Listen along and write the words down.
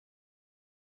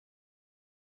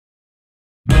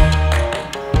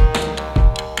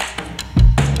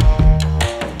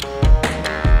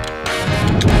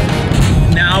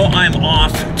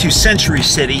Century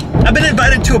City. I've been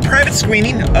invited to a private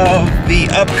screening of the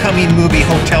upcoming movie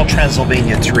Hotel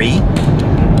Transylvania 3.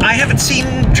 I haven't seen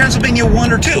Transylvania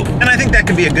 1 or 2, and I think that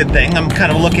could be a good thing. I'm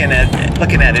kind of looking at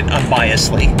it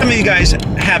unbiasedly. Some of you guys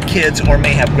have kids or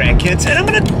may have grandkids, and I'm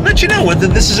going to let you know whether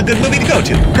this is a good movie to go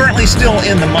to. Currently still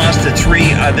in the Mazda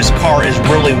 3. This car is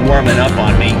really warming up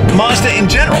on me. Mazda in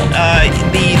general,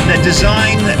 the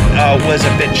design was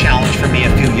a bit challenged for me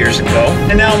a few years ago,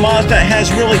 and now Mazda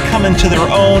has really come into their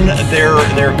own.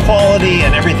 Their quality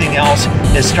and everything else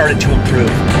has started to improve.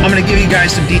 I'm going to give you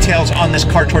guys some details on this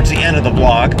car towards the end of the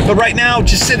vlog. But right now,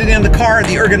 just sitting in the car,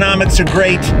 the ergonomics are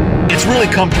great. It's really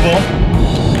comfortable,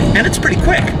 and it's pretty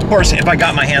quick. Of course, if I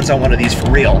got my hands on one of these for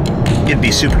real, it'd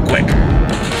be super quick.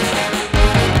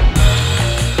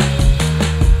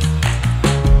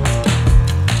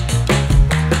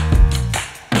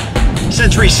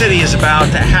 Century City is about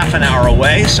a half an hour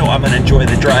away, so I'm going to enjoy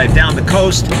the drive down the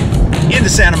coast into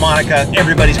Santa Monica.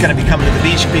 Everybody's going to be coming to the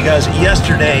beach because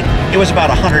yesterday it was about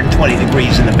 120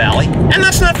 degrees in the valley, and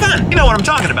that's not fun. You know what I'm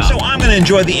talking about. So I'm going to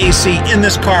enjoy the AC in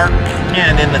this car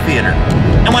and in the theater.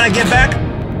 And when I get back,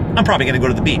 I'm probably going to go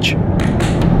to the beach.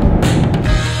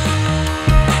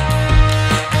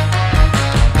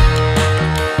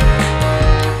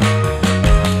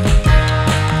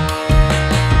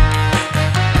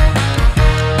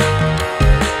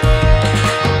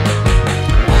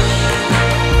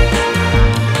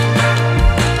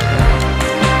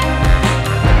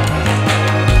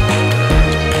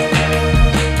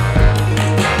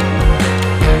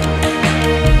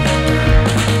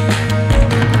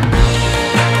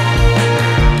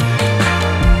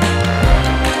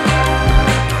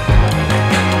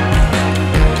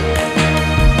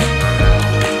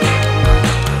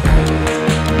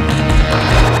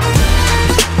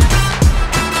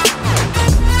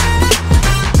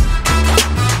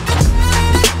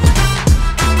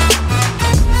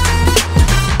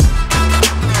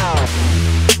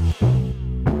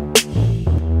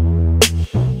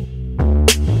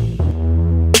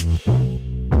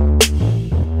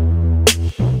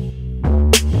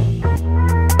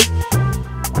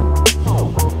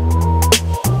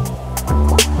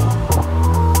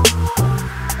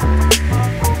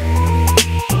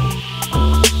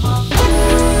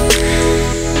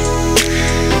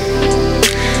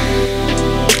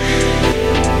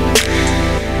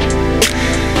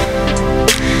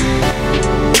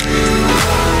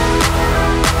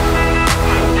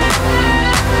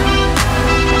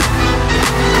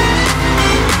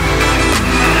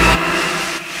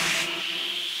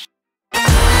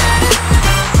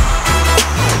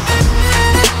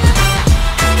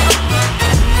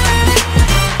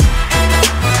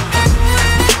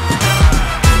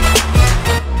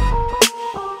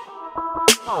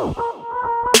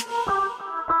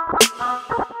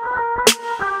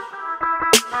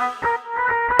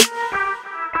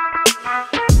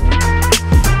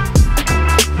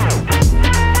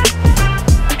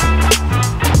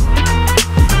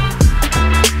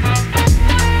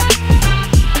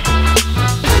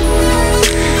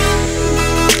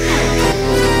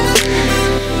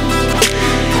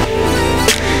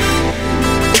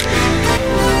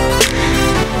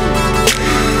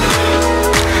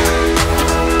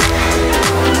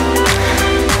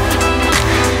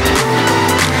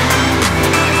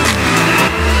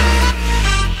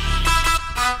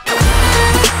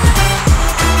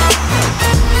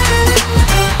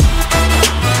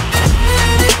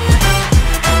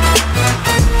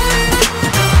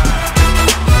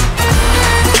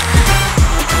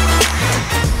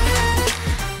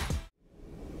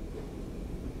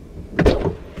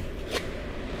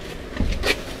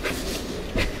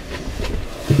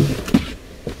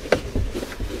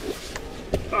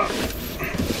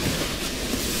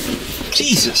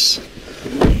 Jesus,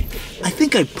 I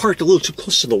think I parked a little too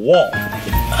close to the wall.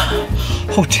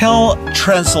 Hotel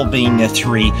Transylvania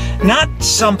 3, not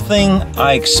something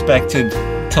I expected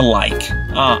to like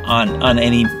on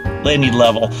any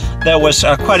level. There was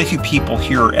quite a few people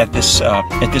here at this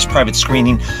private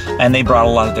screening, and they brought a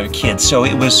lot of their kids. So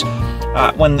it was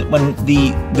when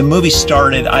the movie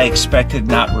started, I expected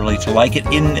not really to like it,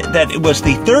 in that it was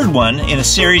the third one in a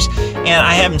series, and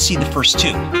I haven't seen the first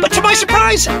two. But to my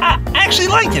surprise, I actually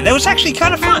liked it. It was actually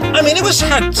kind of fun. I mean,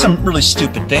 had some really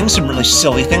stupid things, some really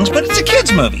silly things, but it's a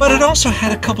kid's movie. But it also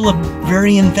had a couple of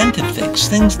very inventive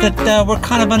things that were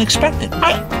kind of unexpected.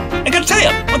 I gotta tell you,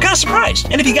 I'm kind of surprised.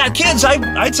 And if you got kids,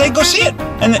 I'd say go see it.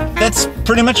 And that's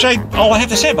pretty much all I have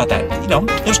to say about that. You know,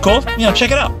 it was cool. You know,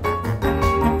 check it out.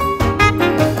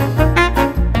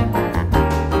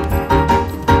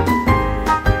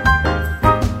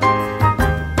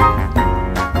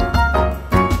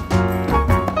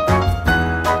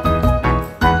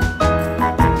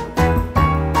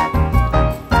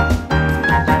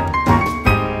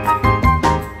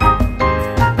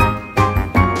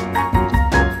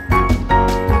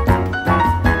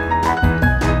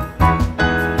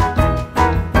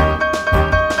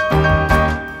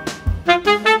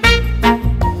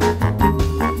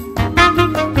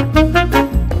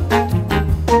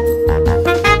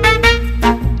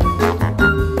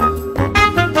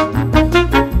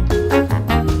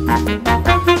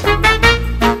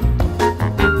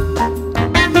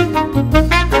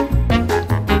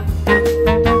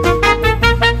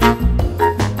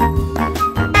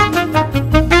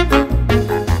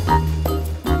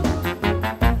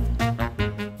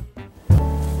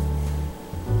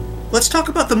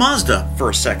 Mazda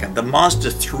for a second. The Mazda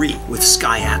 3 with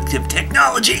Skyactiv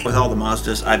technology. With all the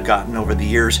Mazdas I've gotten over the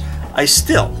years, I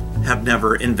still have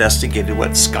never investigated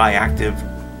what Skyactiv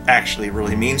actually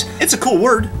really means. It's a cool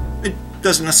word. It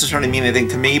doesn't necessarily mean anything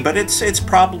to me, but it's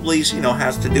probably, you know,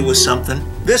 has to do with something.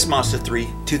 This Mazda 3,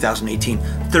 2018,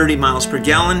 30 miles per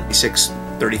gallon,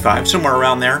 635, somewhere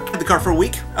around there. Had the car for a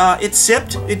week. It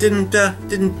sipped. It didn't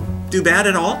do bad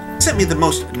at all. It sent me the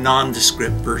most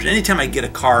nondescript version. Anytime I get a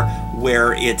car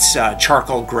where it's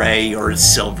charcoal gray or it's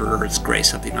silver or it's gray,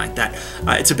 something like that,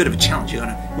 it's a bit of a challenge. You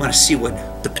want to see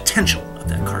what the potential of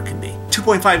that car can be.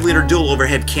 2.5 liter dual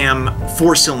overhead cam,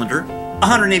 4-cylinder,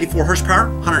 184 horsepower,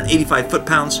 185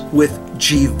 foot-pounds with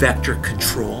G-Vector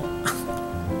control.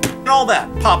 And all that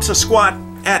pops a squat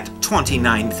at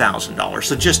 $29,000,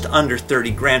 so just under 30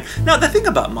 grand. Now, the thing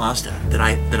about Mazda that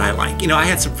I like, you know, I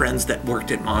had some friends that worked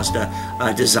at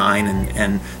Mazda design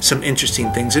and some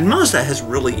interesting things, and Mazda has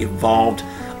really evolved.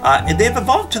 And they've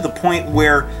evolved to the point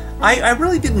where I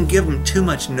really didn't give them too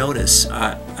much notice,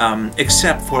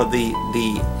 except for the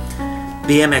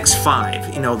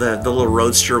MX-5, you know, the little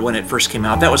roadster when it first came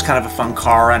out. That was kind of a fun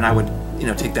car, and I would, you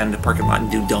know, take that into the parking lot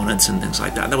and do donuts and things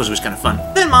like that. That was always kind of fun.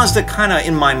 Then Mazda kind of,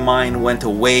 in my mind, went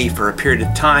away for a period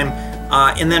of time.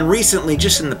 And then recently,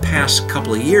 just in the past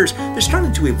couple of years, they're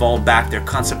starting to evolve back. Their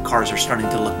concept cars are starting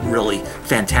to look really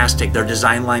fantastic. Their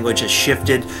design language has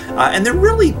shifted, and they're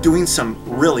really doing some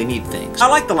really neat things. I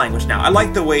like the language now. I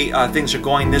like the way things are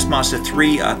going. This Mazda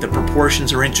 3, the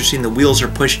proportions are interesting. The wheels are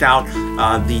pushed out.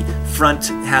 The front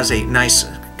has a nice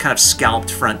kind of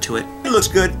scalped front to it. It looks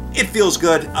good. It feels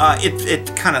good.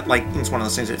 It kind of like, it's one of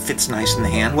those things that fits nice in the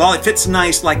hand. Well, it fits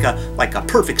nice like a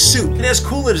perfect suit. And as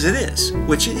cool as it is,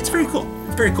 which it's very cool.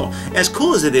 It's very cool. As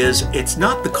cool as it is, it's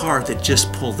not the car that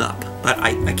just pulled up. But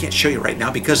I can't show you right now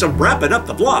because I'm wrapping up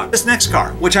the vlog. This next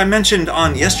car, which I mentioned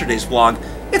on yesterday's vlog,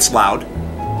 it's loud.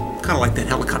 Kind of like that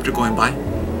helicopter going by.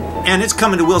 And it's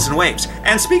coming to Wheels and Waves.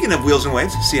 And speaking of Wheels and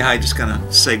Waves, see how I just kind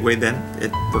of segued then?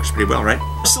 It works pretty well, right?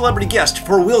 A celebrity guest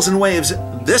for Wheels and Waves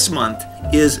this month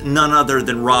is none other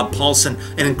than Rob Paulsen,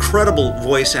 an incredible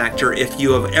voice actor. If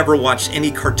you have ever watched any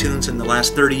cartoons in the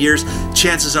last 30 years,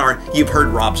 chances are you've heard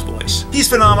Rob's voice. He's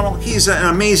phenomenal. He's an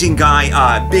amazing guy,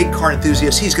 big car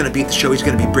enthusiast. He's going to beat the show. He's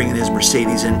going to be bringing his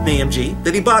Mercedes in AMG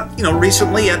that he bought, you know,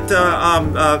 recently at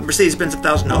Mercedes-Benz of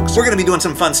Thousand Oaks. We're going to be doing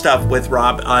some fun stuff with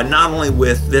Rob, not only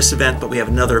with this event, but we have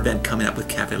another event coming up with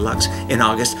Cafe Lux in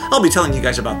August. I'll be telling you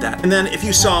guys about that. And then if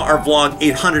you saw our vlog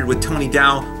 800 with Tony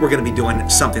Dow, we're going to be doing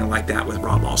something like that with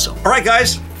Rob also. All right,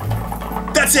 guys,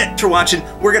 that's it for watching.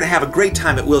 We're going to have a great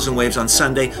time at Wheels and Waves on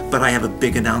Sunday, but I have a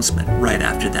big announcement right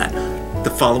after that. The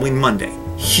following Monday,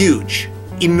 huge,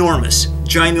 enormous,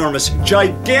 ginormous,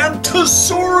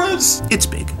 gigantosaurus. It's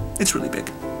big. It's really big.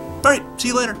 All right, see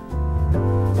you later.